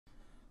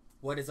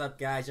What is up,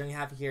 guys?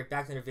 YoungHalfington here,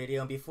 back to the video.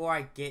 And before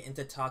I get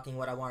into talking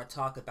what I want to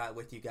talk about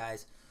with you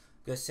guys,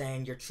 just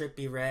saying your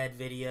Trippy Red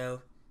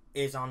video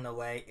is on the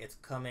way. It's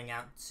coming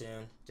out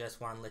soon. Just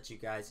want to let you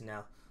guys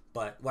know.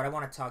 But what I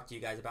want to talk to you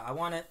guys about, I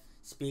want to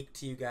speak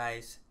to you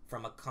guys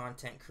from a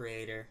content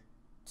creator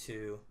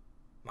to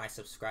my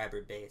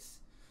subscriber base.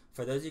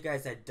 For those of you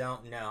guys that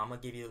don't know, I'm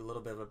going to give you a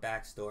little bit of a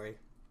backstory.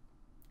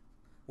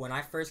 When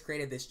I first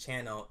created this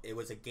channel, it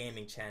was a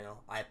gaming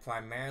channel. I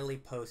primarily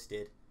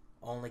posted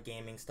only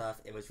gaming stuff.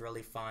 It was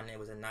really fun. It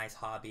was a nice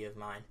hobby of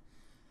mine.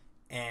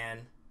 And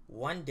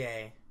one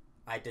day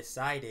I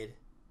decided,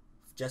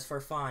 just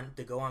for fun,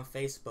 to go on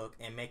Facebook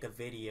and make a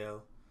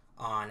video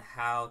on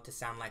how to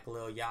sound like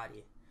Lil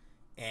Yachty.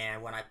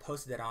 And when I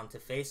posted it onto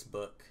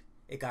Facebook,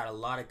 it got a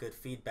lot of good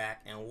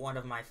feedback, and one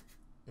of my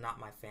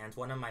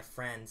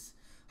friends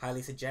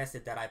highly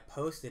suggested that I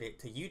posted it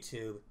to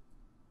YouTube,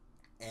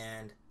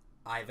 and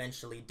I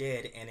eventually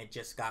did, and it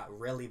just got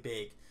really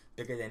big.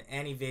 Bigger than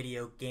any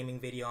gaming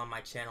video on my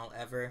channel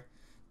ever.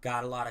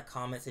 Got a lot of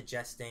comments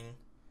suggesting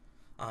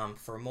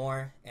for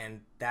more,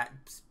 and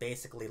that's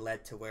basically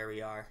led to where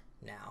we are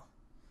now.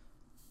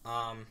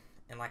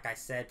 And like I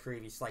said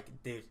previously,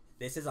 dude,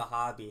 this is a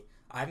hobby.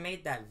 I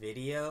made that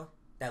video,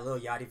 that Lil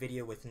Yachty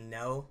video, with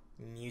no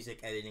music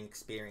editing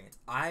experience.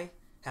 I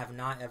have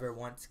not ever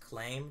once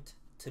claimed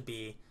to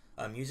be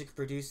a music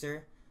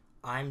producer.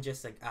 I'm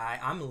just a guy.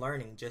 I'm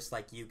learning just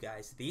like you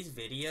guys. These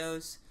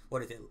videos,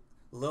 what is it?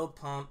 Lil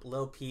Pump,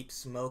 Lil Peep,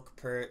 Smoke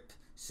Perp,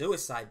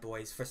 Suicide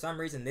Boys. For some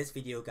reason, this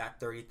video got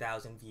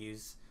 30,000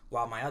 views,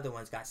 while my other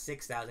ones got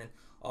 6,000.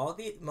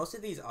 Most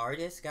of these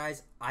artists,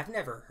 guys, I've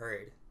never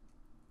heard.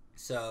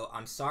 So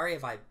I'm sorry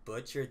if I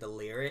butchered the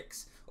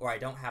lyrics or I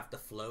don't have the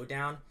flow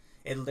down.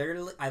 I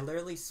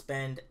literally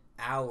spend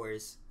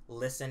hours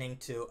listening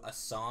to a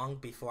song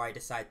before I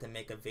decide to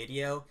make a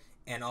video,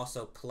 and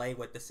also play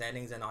with the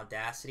settings in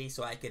Audacity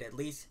so I could at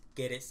least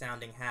get it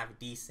sounding half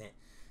decent.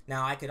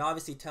 Now, I could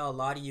obviously tell a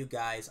lot of you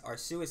guys are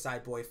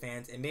Suicide Boy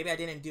fans, and maybe I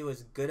didn't do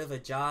as good of a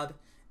job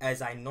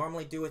as I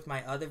normally do with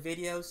my other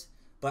videos,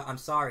 but I'm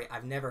sorry,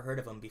 I've never heard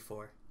of them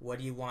before. What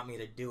do you want me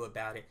to do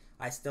about it?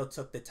 I still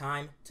took the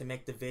time to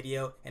make the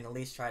video and at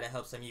least try to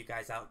help some of you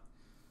guys out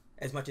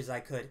as much as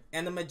I could.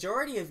 And the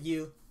majority of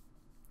you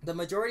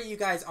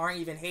guys aren't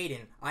even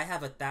hating. I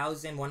have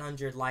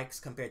 1,100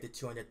 likes compared to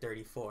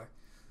 234.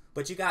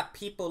 But you got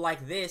people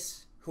like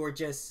this who are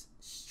just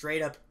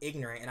straight up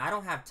ignorant, and I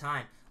don't have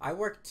time. I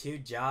work 2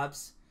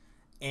 jobs,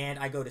 and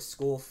I go to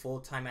school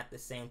full-time at the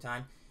same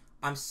time.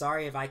 I'm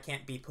sorry if I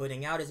can't be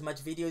putting out as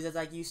much videos as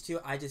I used to.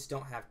 I just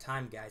don't have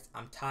time, guys.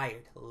 I'm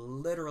tired.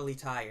 Literally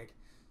tired.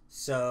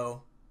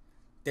 So,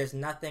 there's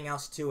nothing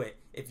else to it.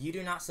 If you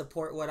do not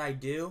support what I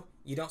do,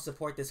 you don't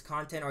support this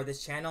content or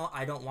this channel,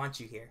 I don't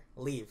want you here.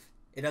 Leave.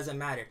 It doesn't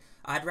matter.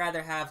 I'd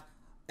rather have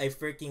a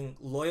freaking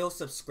loyal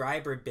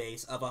subscriber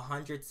base of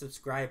 100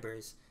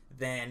 subscribers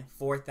than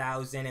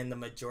 4,000 and the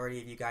majority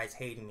of you guys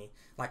hating me.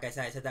 Like I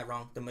said that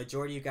wrong. The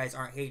majority of you guys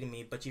aren't hating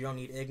me, but you don't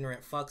need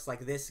ignorant fucks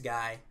like this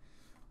guy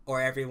or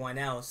everyone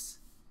else.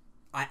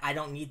 I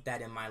don't need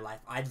that in my life.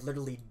 I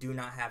literally do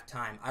not have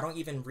time. I don't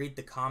even read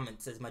the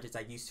comments as much as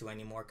I used to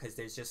anymore, because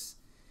it's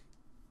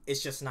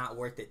just not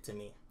worth it to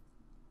me.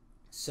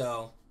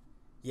 So,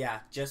 yeah,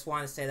 just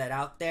want to say that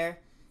out there.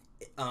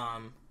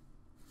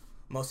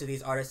 Most of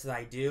these artists that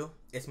I do,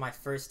 it's my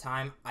first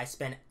time. I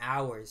spend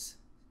hours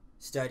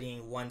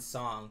studying one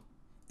song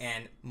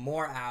and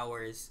more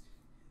hours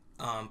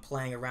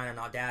playing around in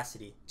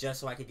Audacity just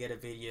so I could get a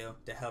video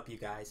to help you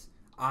guys.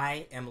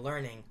 I am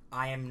learning.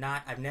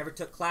 I've never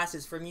took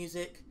classes for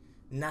music,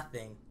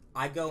 nothing.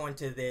 I go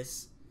into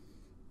this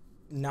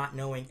not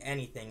knowing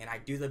anything, and I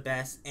do the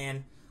best,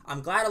 and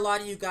I'm glad a lot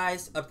of you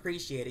guys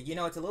appreciate it. You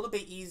know, it's a little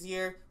bit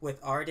easier with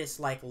artists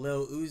like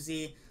Lil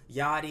Uzi,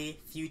 Yachty,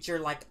 Future,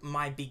 like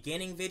my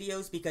beginning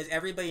videos, because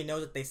everybody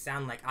knows what they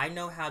sound like. I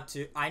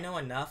know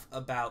enough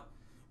about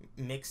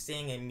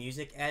mixing and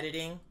music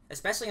editing,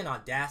 especially in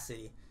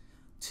Audacity,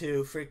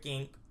 to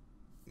freaking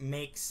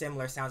make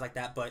similar sounds like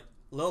that. But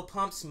Lil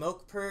Pump,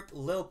 Smoke Perp,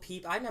 Lil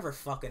Peep, I never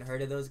fucking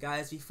heard of those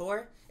guys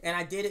before, and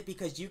I did it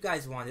because you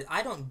guys wanted.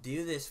 I don't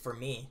do this for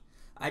me.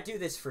 I do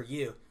this for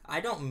you. I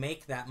don't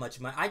make that much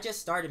money. I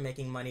just started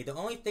making money. The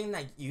only thing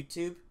that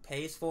YouTube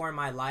pays for in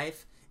my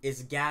life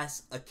is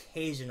gas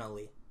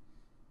occasionally.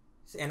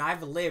 And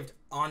I've lived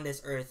on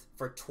this earth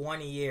for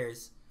 20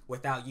 years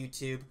without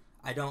YouTube.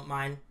 I don't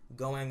mind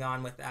going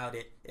on without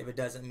it if it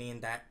doesn't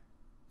mean that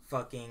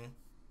fucking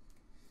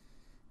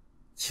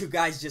you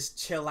guys just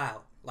chill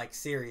out. Like,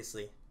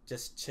 seriously,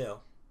 just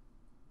chill.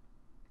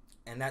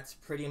 And that's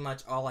pretty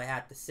much all I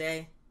had to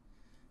say.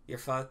 Your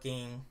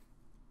fucking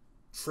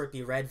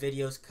Trippy Red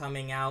videos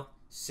coming out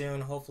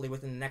soon, hopefully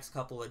within the next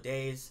couple of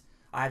days.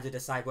 I have to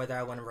decide whether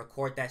I want to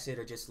record that shit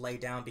or just lay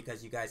down,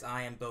 because you guys,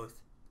 I am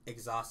both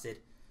exhausted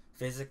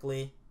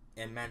physically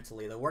and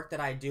mentally. The work that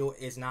I do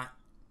is not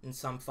in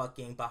some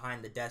fucking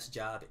behind the desk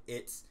job.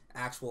 It's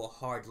actual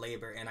hard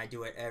labor, and I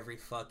do it every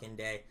fucking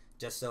day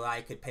just so I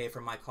could pay for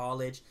my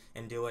college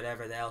and do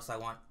whatever else I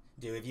want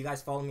to do. If you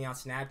guys follow me on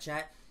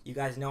Snapchat, You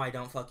guys know I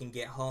don't fucking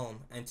get home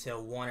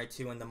until 1 or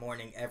 2 in the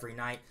morning every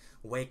night.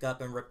 Wake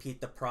up and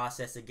repeat the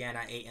process again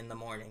at 8 in the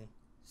morning.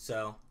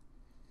 So,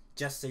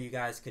 just so you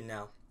guys can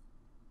know.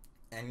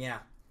 And yeah,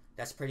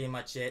 that's pretty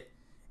much it.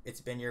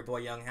 It's been your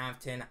boy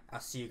YoungHalfington. I'll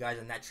see you guys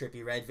in that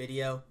trippy red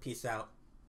video. Peace out.